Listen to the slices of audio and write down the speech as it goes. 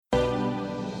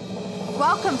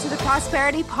Welcome to the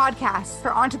Prosperity Podcast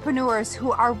for entrepreneurs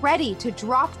who are ready to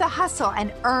drop the hustle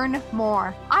and earn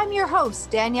more. I'm your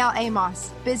host, Danielle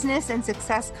Amos, business and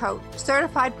success coach,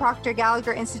 certified Proctor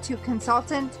Gallagher Institute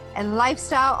consultant, and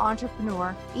lifestyle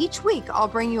entrepreneur. Each week, I'll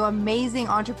bring you amazing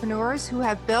entrepreneurs who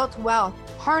have built wealth,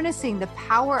 harnessing the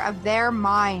power of their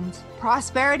mind.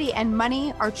 Prosperity and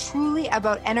money are truly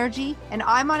about energy, and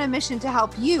I'm on a mission to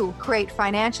help you create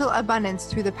financial abundance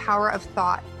through the power of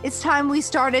thought. It's time we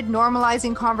started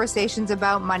normalizing conversations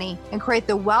about money and create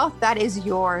the wealth that is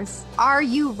yours. Are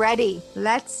you ready?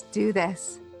 Let's do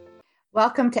this.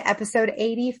 Welcome to episode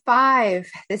 85.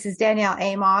 This is Danielle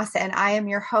Amos, and I am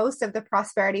your host of the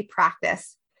Prosperity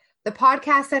Practice, the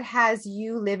podcast that has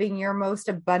you living your most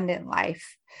abundant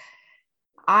life.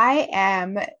 I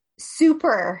am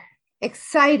super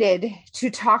excited to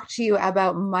talk to you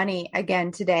about money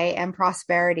again today and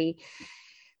prosperity.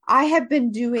 I have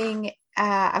been doing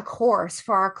a course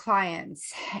for our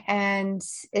clients, and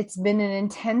it's been an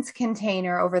intense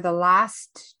container over the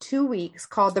last 2 weeks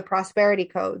called the Prosperity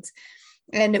Codes.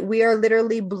 And we are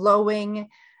literally blowing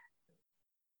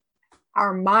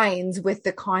our minds with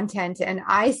the content. And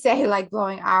I say like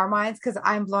blowing our minds because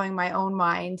I'm blowing my own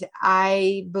mind.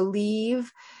 I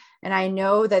believe and I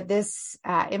know that this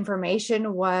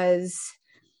information was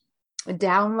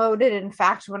downloaded. In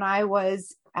fact, when I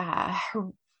was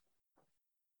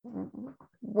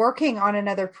working on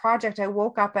another project, I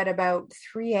woke up at about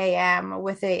 3 a.m.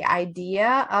 with the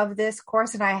idea of this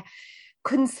course, and I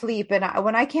couldn't sleep. And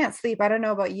when I can't sleep, I don't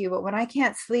know about you, but when I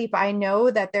can't sleep, I know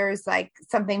that there's like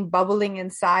something bubbling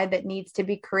inside that needs to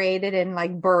be created and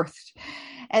like birthed.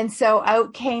 And so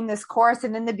out came this course.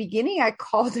 And in the beginning, I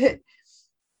called it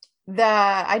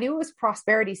I knew it was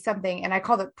prosperity something, and I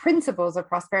called it Principles of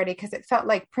Prosperity because it felt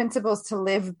like principles to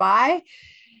live by.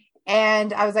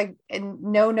 And I was like,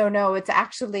 no, it's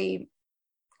actually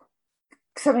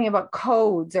something about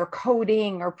codes or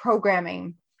coding or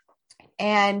programming.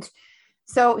 And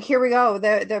so here we go,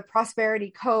 the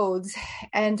prosperity codes.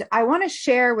 And I want to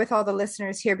share with all the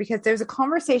listeners here, because there's a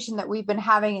conversation that we've been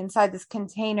having inside this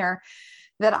container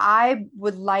that I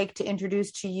would like to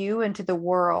introduce to you and to the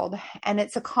world. And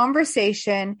it's a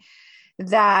conversation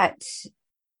that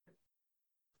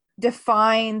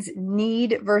defines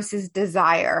need versus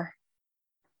desire.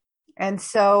 And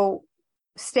so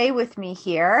stay with me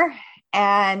here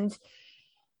and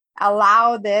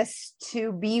allow this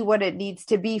to be what it needs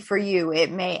to be for you. It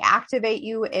may activate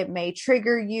you. It may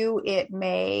trigger you. It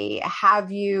may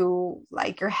have you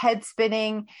like your head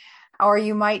spinning, or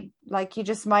you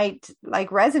just might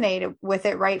resonate with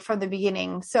it right from the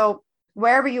beginning. So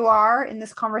wherever you are in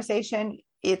this conversation,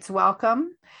 it's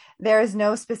welcome. There is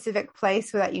no specific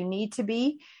place that you need to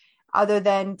be other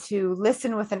than to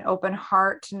listen with an open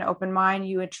heart and open mind.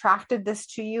 You attracted this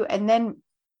to you, and then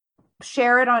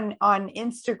share it on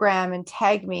Instagram and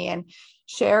tag me and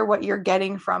share what you're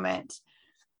getting from it.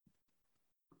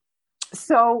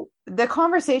 So the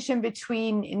conversation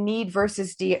between need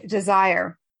versus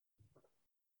desire.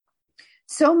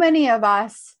 So many of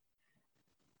us,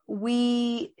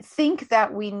 we think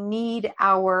that we need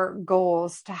our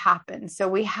goals to happen. So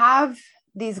we have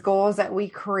these goals that we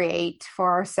create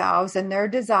for ourselves and their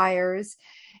desires,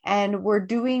 and we're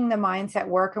doing the mindset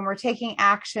work and we're taking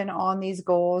action on these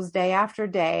goals day after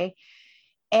day.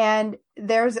 And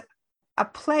there's a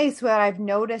place where I've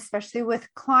noticed, especially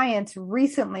with clients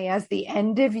recently, as the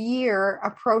end of year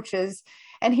approaches,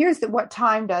 and here's what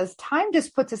time does. Time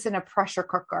just puts us in a pressure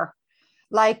cooker.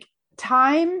 Like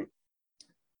time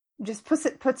just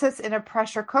puts us in a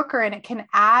pressure cooker, and it can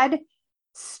add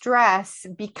stress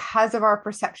because of our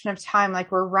perception of time. Like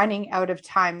we're running out of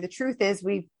time. The truth is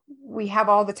we have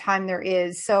all the time there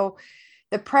is. So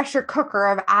the pressure cooker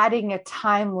of adding a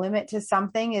time limit to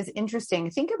something is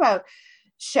interesting. Think about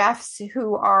chefs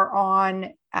who are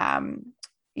on,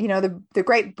 the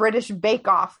Great British Bake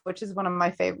Off, which is one of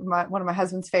my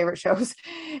husband's favorite shows.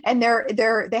 And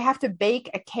they have to bake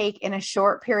a cake in a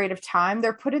short period of time.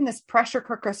 They're put in this pressure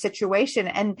cooker situation,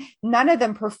 and none of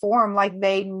them perform like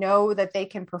they know that they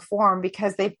can perform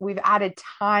because we've added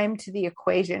time to the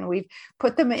equation. We've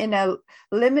put them in a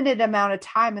limited amount of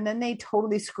time, and then they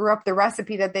totally screw up the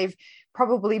recipe that they've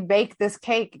probably baked this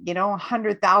cake,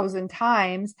 100,000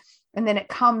 times. And then it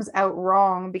comes out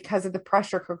wrong because of the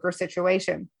pressure cooker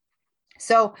situation.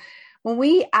 So when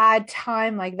we add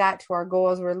time like that to our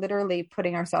goals, we're literally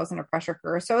putting ourselves in a pressure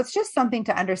cooker. So it's just something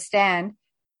to understand,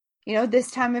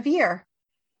 this time of year,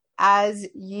 as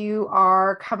you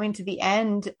are coming to the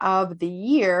end of the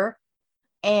year,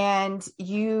 And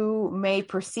you may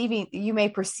perceive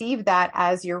that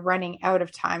as you're running out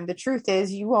of time. The truth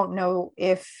is, you won't know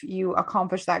if you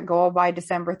accomplish that goal by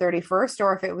December 31st,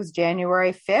 or if it was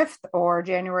January 5th or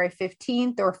January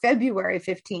 15th or February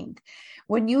 15th.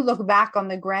 When you look back on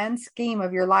the grand scheme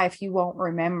of your life, you won't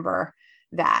remember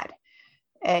that.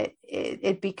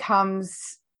 It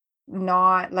becomes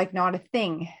not a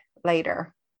thing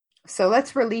later. So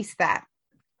let's release that,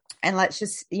 and let's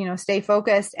just, stay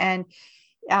focused and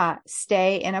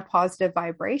stay in a positive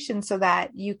vibration so that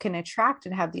you can attract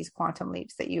and have these quantum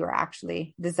leaps that you are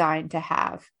actually designed to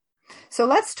have. So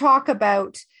let's talk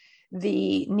about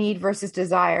the need versus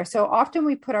desire. So often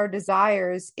we put our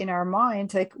desires in our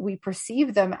mind, like we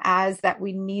perceive them as that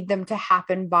we need them to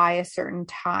happen by a certain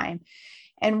time.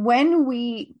 And when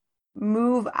we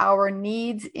move our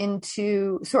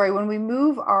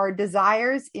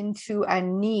desires into a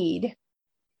need,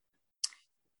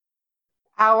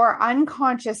 our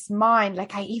unconscious mind,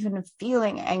 like I even am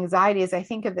feeling anxiety as I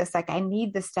think of this, like I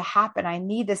need this to happen. I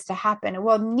need this to happen.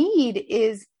 Well, need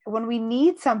is when we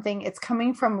need something, it's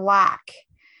coming from lack.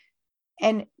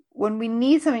 And when we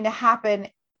need something to happen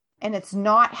and it's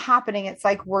not happening, it's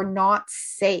like we're not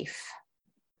safe.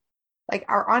 Like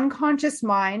our unconscious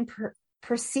mind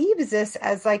perceives this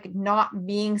as like not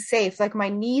being safe. Like my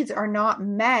needs are not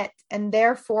met and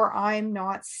therefore I'm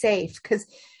not safe. Because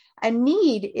a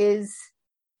need is,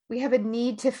 we have a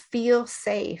need to feel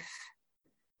safe.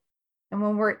 And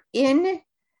when we're in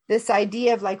this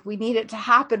idea of like, we need it to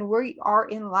happen, we are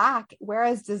in lack,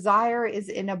 whereas desire is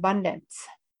in abundance.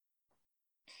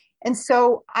 And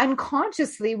so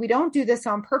unconsciously, we don't do this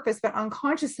on purpose, but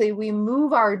unconsciously we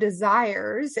move our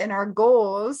desires and our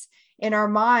goals in our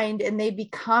mind and they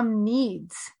become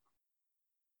needs.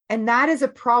 And that is a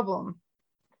problem,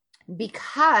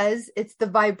 because it's the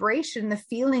vibration, the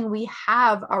feeling we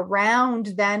have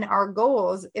around then our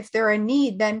goals. If they're a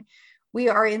need, then we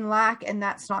are in lack, and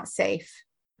that's not safe.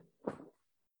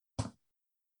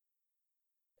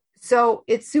 So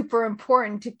it's super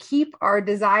important to keep our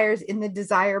desires in the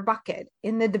desire bucket,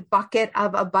 in the bucket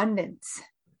of abundance.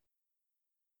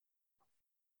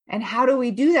 And how do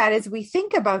we do that? Is we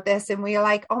think about this and we are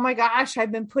like, oh my gosh,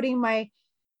 I've been putting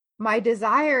my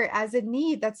desire as a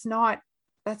need. That's not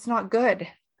good.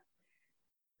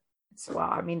 It's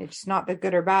not the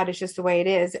good or bad. It's just the way it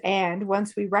is. And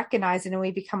once we recognize it and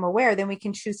we become aware, then we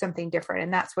can choose something different.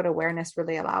 And that's what awareness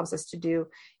really allows us to do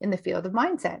in the field of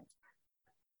mindset.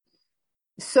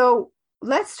 So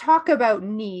let's talk about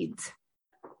needs.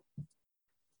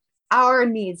 Our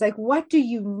needs, like what do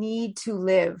you need to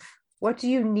live? What do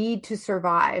you need to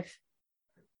survive?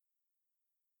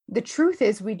 The truth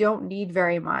is we don't need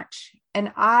very much.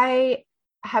 And I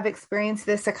have experienced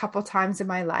this a couple times in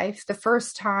my life. The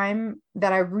first time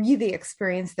that I really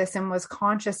experienced this and was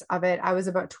conscious of it, I was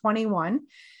about 21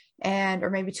 or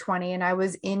maybe 20, and I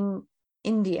was in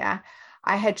India.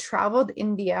 I had traveled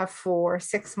India for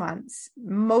 6 months.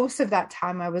 Most of that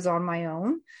time I was on my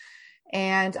own,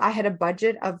 and I had a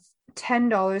budget of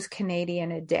 $10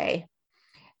 Canadian a day,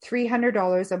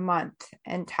 $300 a month,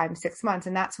 and times 6 months.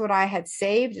 And that's what I had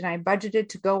saved, and I budgeted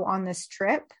to go on this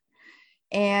trip.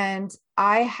 And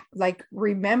I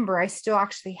remember, I still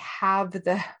actually have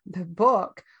the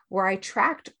book where I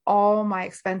tracked all my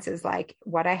expenses, like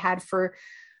what I had for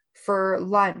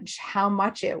lunch, how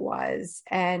much it was,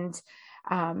 and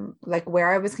like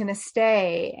where I was going to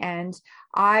stay. And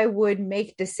I would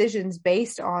make decisions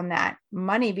based on that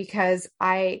money because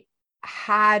I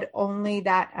had only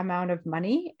that amount of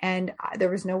money, and there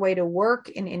was no way to work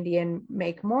in India and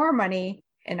make more money.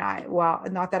 And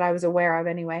not that I was aware of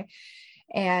anyway.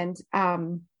 And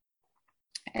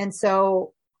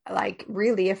so like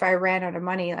really, if I ran out of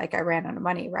money, like I ran out of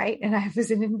money, right? And I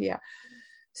was in India.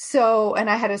 So, and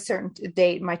I had a certain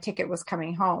date, my ticket was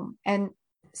coming home. And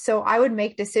so I would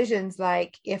make decisions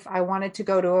like if I wanted to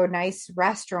go to a nice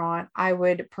restaurant, I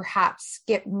would perhaps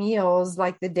skip meals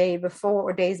like the day before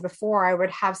or days before. I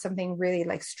would have something really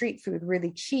like street food,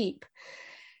 really cheap.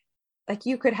 Like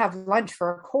you could have lunch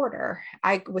for a quarter.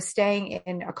 I was staying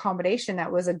in accommodation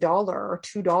that was $1 or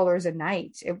 $2 a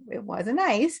night. It wasn't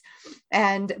nice.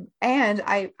 And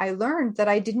I learned that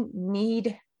I didn't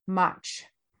need much.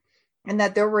 And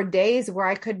that there were days where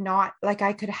I could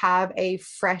have a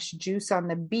fresh juice on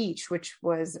the beach, which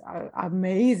was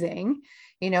amazing,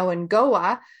 in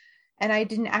Goa. And I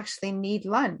didn't actually need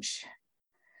lunch.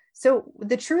 So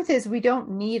the truth is we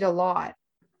don't need a lot.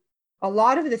 A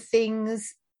lot of the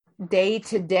things day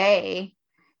to day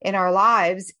in our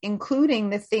lives,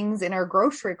 including the things in our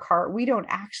grocery cart, we don't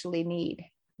actually need.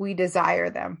 We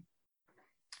desire them.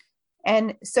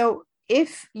 And so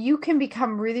if you can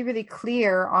become really, really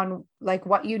clear on like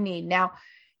what you need. Now,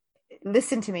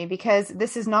 listen to me, because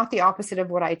this is not the opposite of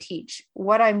what I teach.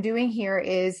 What I'm doing here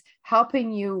is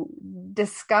helping you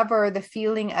discover the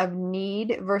feeling of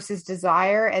need versus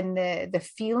desire, and the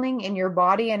feeling in your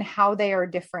body and how they are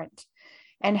different,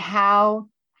 and how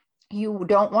you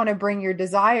don't want to bring your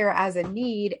desire as a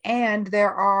need. And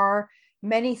there are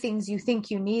many things you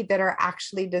think you need that are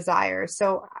actually desires.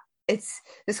 So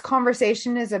this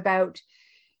conversation is about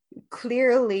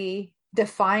clearly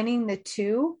defining the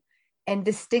two and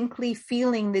distinctly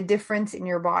feeling the difference in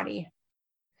your body.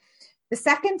 The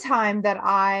second time that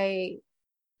I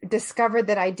discovered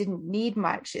that I didn't need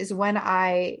much is when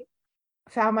I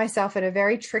found myself in a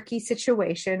very tricky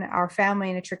situation, our family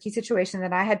in a tricky situation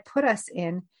that I had put us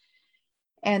in.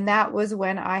 And that was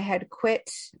when I had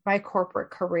quit my corporate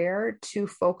career to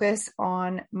focus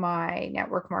on my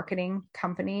network marketing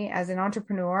company as an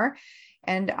entrepreneur.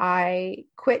 And I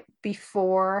quit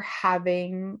before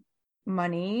having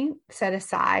money set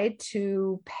aside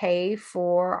to pay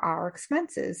for our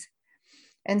expenses.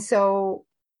 And so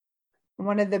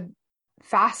one of the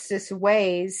fastest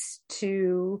ways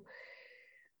to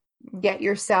get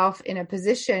yourself in a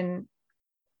position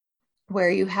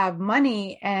where you have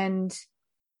money and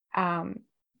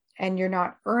you're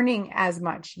not earning as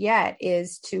much yet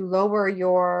is to lower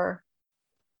your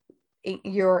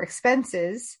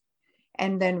expenses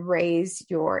and then raise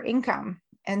your income.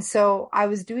 And so I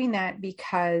was doing that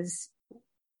because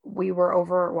we were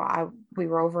over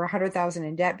 100,000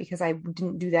 in debt, because I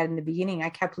didn't do that in the beginning. I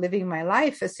kept living my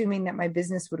life assuming that my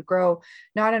business would grow,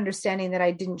 not understanding that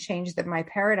I didn't change my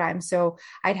paradigm. So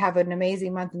I'd have an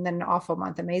amazing month and then an awful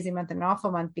month, amazing month and an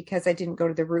awful month, because I didn't go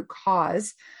to the root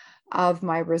cause of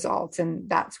my results. And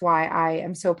that's why I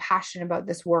am so passionate about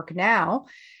this work now,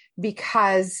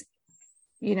 because,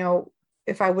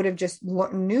 if I would have just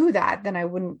knew that, then I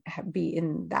wouldn't be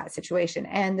in that situation.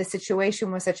 And the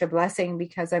situation was such a blessing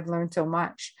because I've learned so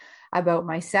much about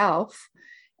myself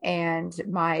and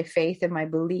my faith and my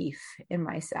belief in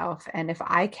myself. And if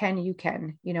I can, you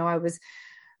can. I was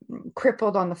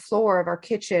crippled on the floor of our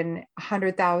kitchen,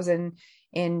 100,000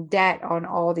 in debt on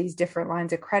all these different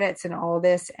lines of credits and all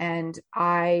this. And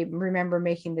I remember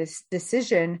making this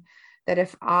decision that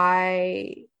if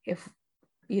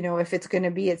it's going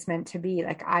to be, it's meant to be.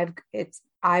 Like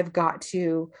I've got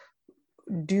to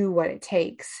do what it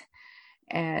takes.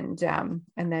 And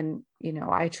then,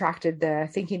 I attracted the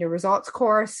Thinking to Results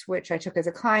course, which I took as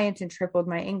a client and tripled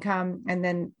my income. And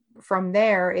then from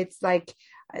there, it's like,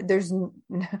 there's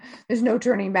no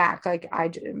turning back. Like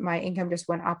my income just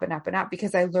went up and up and up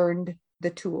because I learned the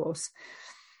tools.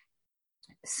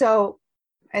 So,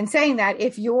 and saying that,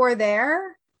 if you're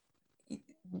there,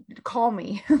 call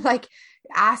me, like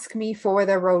ask me for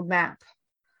the roadmap,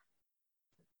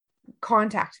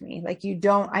 contact me. Like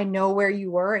I know where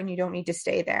you were and you don't need to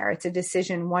stay there. It's a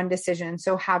decision, one decision.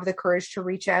 So have the courage to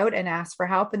reach out and ask for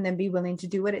help, and then be willing to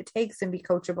do what it takes and be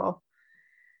coachable.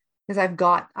 Because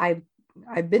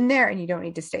I've been there, and you don't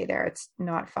need to stay there. It's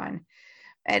not fun.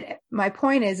 And my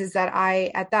point is that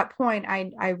at that point,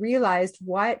 I realized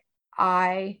that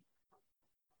I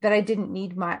didn't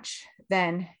need much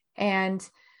then, and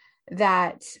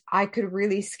that I could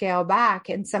really scale back.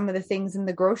 And some of the things in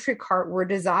the grocery cart were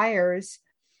desires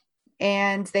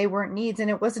and they weren't needs. And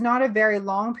it was not a very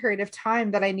long period of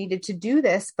time that I needed to do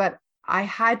this, but I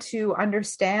had to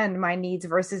understand my needs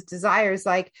versus desires.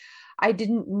 Like I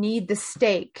didn't need the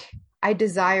steak. I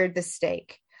desired the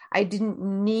steak. I didn't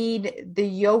need the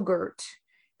yogurt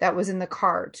that was in the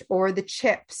cart or the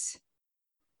chips.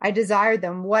 I desired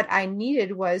them. What I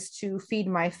needed was to feed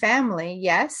my family.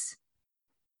 Yes.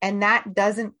 And that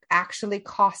doesn't actually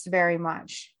cost very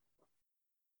much.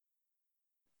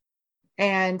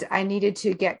 And I needed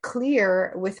to get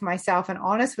clear with myself and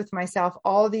honest with myself,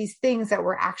 all these things that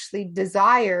were actually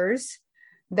desires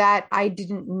that I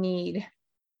didn't need.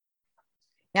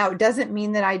 Now, it doesn't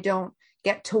mean that I don't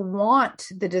get to want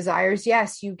the desires.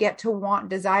 Yes, you get to want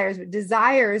desires, but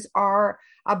desires are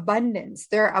abundance.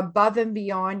 They're above and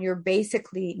beyond your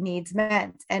basically needs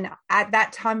met. And at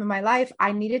that time in my life,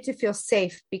 I needed to feel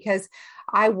safe because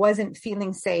I wasn't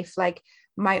feeling safe. Like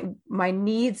my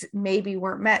needs maybe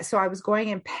weren't met. So I was going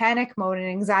in panic mode and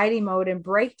anxiety mode and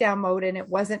breakdown mode, and it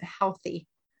wasn't healthy.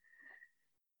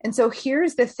 And so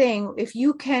here's the thing, if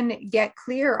you can get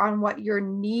clear on what your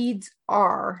needs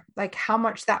are, like how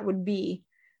much that would be,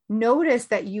 notice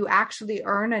that you actually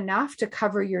earn enough to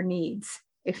cover your needs.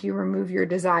 If you remove your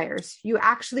desires, you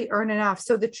actually earn enough.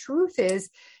 So the truth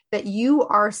is that you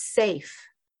are safe.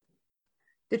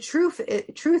 The truth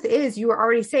is you are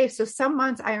already safe. So some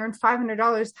months I earned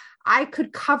 $500. I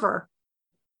could cover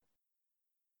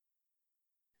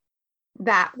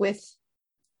that with,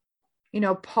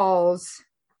 Paul's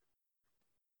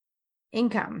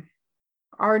income.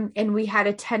 And we had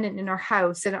a tenant in our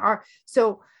house,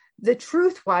 so the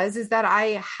truth is that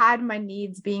I had my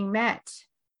needs being met.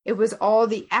 It was all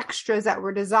the extras that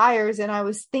were desires, and I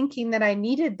was thinking that I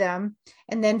needed them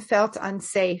and then felt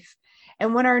unsafe.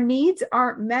 And when our needs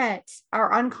aren't met,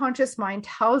 our unconscious mind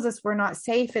tells us we're not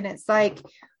safe, and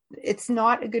it's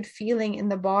not a good feeling in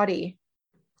the body.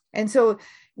 And so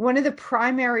one of the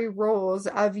primary roles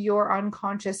of your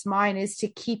unconscious mind is to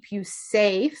keep you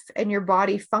safe and your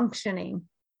body functioning.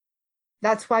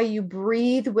 That's why you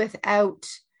breathe without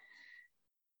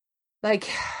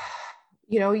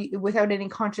without any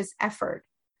conscious effort.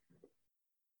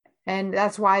 And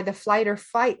that's why the fight or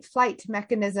flight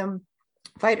mechanism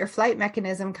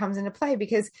comes into play,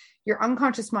 because your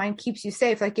unconscious mind keeps you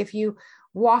safe. Like if you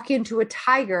walk into a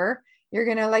tiger, you're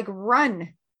going to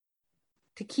run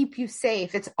to keep you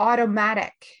safe. It's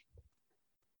automatic.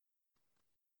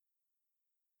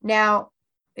 Now,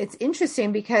 it's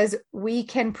interesting because we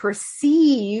can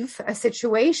perceive a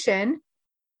situation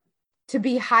to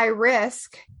be high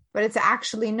risk, but it's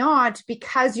actually not,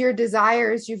 because your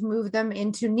desires, you've moved them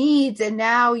into needs, and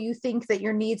now you think that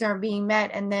your needs aren't being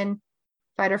met, and then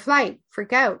fight or flight,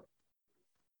 freak out.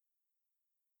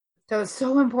 So it's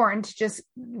so important to just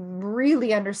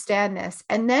really understand this.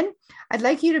 And then I'd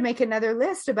like you to make another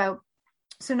list about,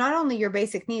 so not only your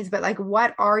basic needs, but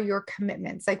what are your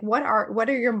commitments? What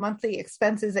are your monthly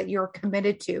expenses that you're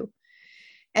committed to?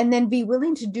 And then be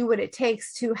willing to do what it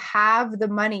takes to have the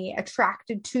money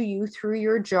attracted to you through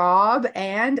your job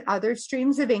and other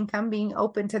streams of income, being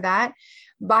open to that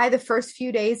by the first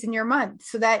few days in your month,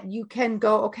 so that you can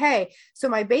go, okay, so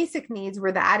my basic needs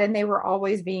were that, and they were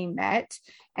always being met.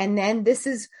 And then this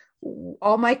is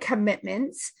all my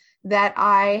commitments that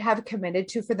I have committed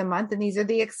to for the month. And these are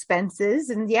the expenses.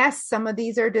 And yes, some of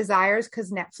these are desires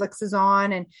because Netflix is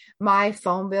on and my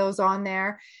phone bill's on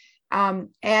there. And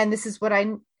this is what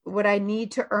I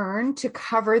need to earn to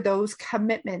cover those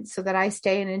commitments so that I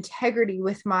stay in integrity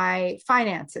with my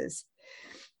finances.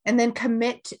 And then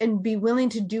commit and be willing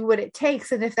to do what it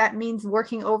takes. And if that means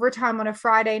working overtime on a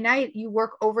Friday night, you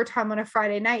work overtime on a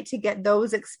Friday night to get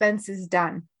those expenses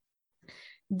done.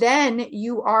 Then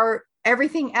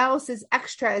everything else is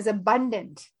extra, is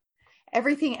abundant.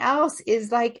 Everything else is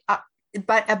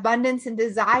but abundance and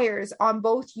desires on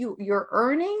both your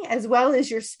earning as well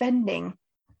as your spending.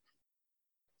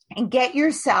 And get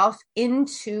yourself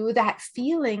into that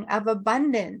feeling of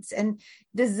abundance. And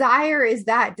desire is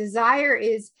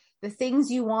the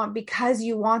things you want because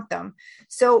you want them.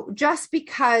 So just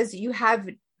because you have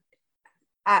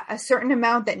a certain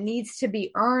amount that needs to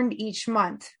be earned each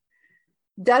month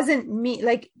doesn't mean,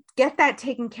 get that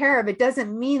taken care of. It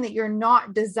doesn't mean that you're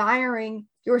not desiring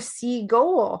your C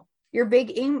goal, your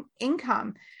big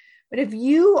income. But if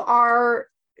you are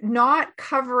not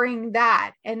covering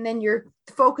that, and then you're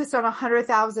focused on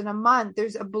 100,000 a month,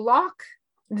 there's a block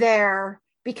there,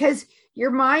 because your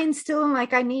mind's still in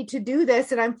I need to do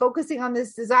this, and I'm focusing on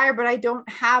this desire, but I don't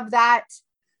have that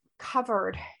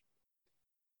covered.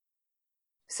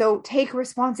 So take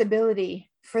responsibility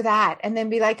for that, and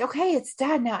then be okay, it's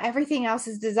done now. Everything else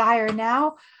is desire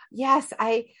now. Yes,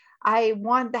 I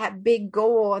want that big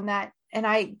goal, and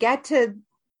I get to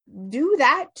do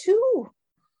that too.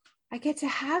 I get to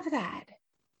have that,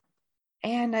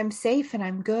 and I'm safe and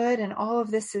I'm good, and all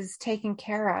of this is taken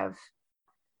care of.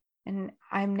 And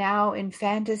I'm now in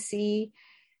fantasy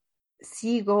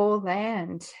seagull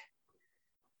land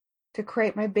to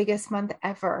create my biggest month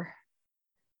ever.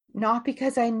 Not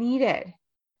because I need it,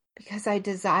 because I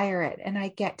desire it, and I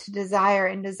get to desire.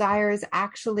 And desire is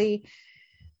actually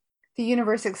the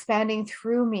universe expanding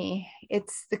through me.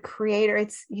 It's the creator.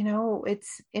 It's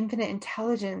infinite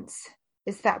intelligence.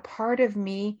 It's that part of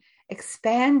me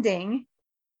expanding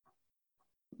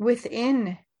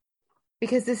within,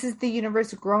 because this is the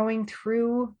universe growing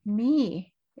through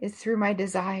me. It's through my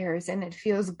desires, and it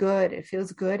feels good. It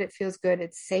feels good. It feels good.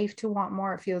 It's safe to want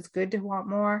more. It feels good to want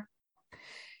more.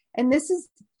 And this is,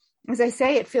 as I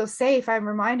say, it feels safe. I'm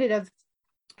reminded of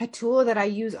a tool that I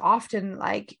use often,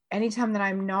 anytime that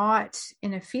I'm not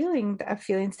in a feeling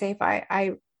safe,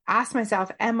 I ask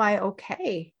myself, am I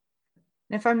okay?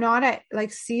 And if I'm not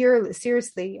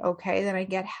seriously okay, then I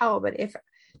get help. But if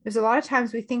there's a lot of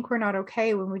times we think we're not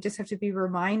okay, when we just have to be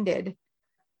reminded,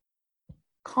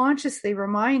 consciously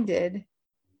reminded,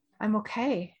 I'm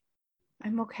okay.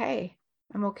 I'm okay.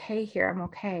 I'm okay here. I'm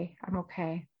okay. I'm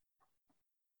okay.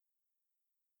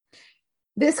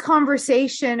 This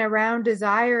conversation around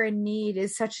desire and need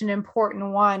is such an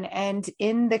important one. And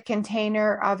in the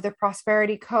container of the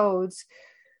prosperity codes,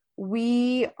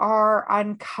 we are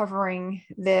uncovering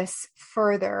this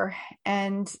further,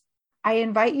 and I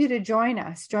invite you to join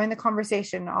us, join the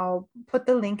conversation. I'll put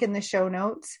the link in the show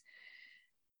notes,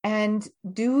 and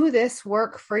do this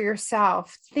work for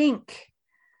yourself. Think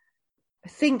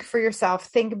for yourself,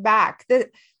 think back.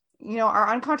 Our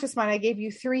unconscious mind, I gave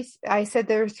you I said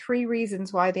there are three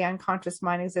reasons why the unconscious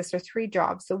mind exists, or three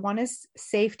jobs. So one is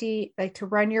safety, like to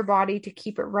run your body, to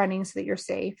keep it running so that you're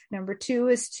safe. Number two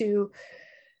is to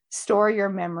store your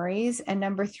memories. And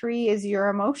number three is your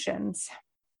emotions.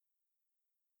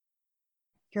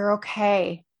 You're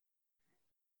okay.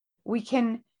 We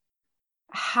can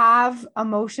have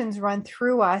emotions run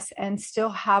through us and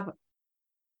still have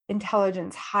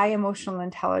intelligence, high emotional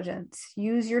intelligence.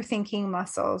 Use your thinking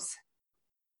muscles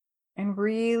and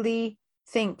really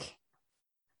think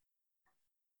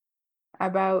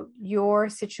about your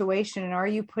situation. And are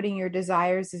you putting your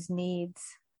desires as needs?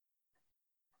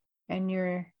 And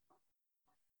you're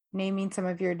naming some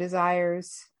of your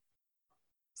desires,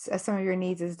 some of your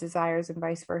needs as desires, and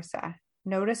vice versa.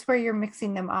 Notice where you're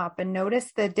mixing them up, and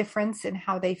notice the difference in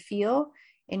how they feel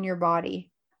in your body.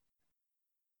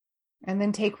 And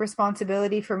then take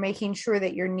responsibility for making sure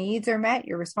that your needs are met,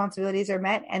 your responsibilities are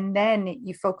met, and then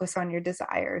you focus on your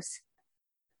desires.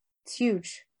 It's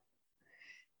huge.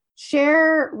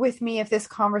 Share with me if this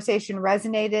conversation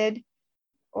resonated,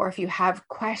 or if you have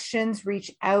questions,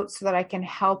 reach out so that I can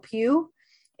help you.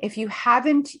 If you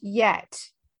haven't yet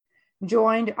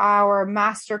joined our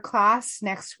masterclass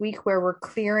next week, where we're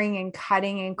clearing and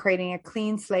cutting and creating a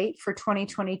clean slate for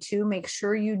 2022, make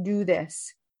sure you do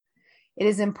this. It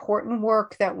is important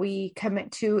work that we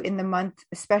commit to in the month,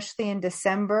 especially in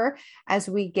December, as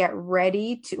we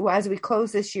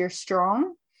close this year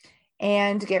strong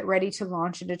and get ready to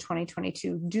launch into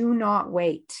 2022. Do not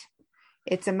wait.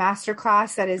 It's a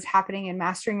masterclass that is happening in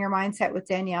Mastering Your Mindset with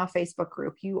Danielle Facebook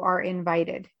group. You are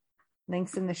invited.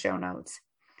 Links in the show notes.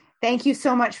 Thank you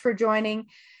so much for joining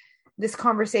this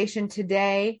conversation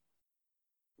today.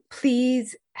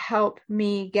 Please help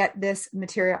me get this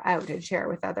material out and share it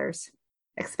with others.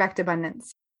 Expect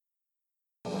abundance.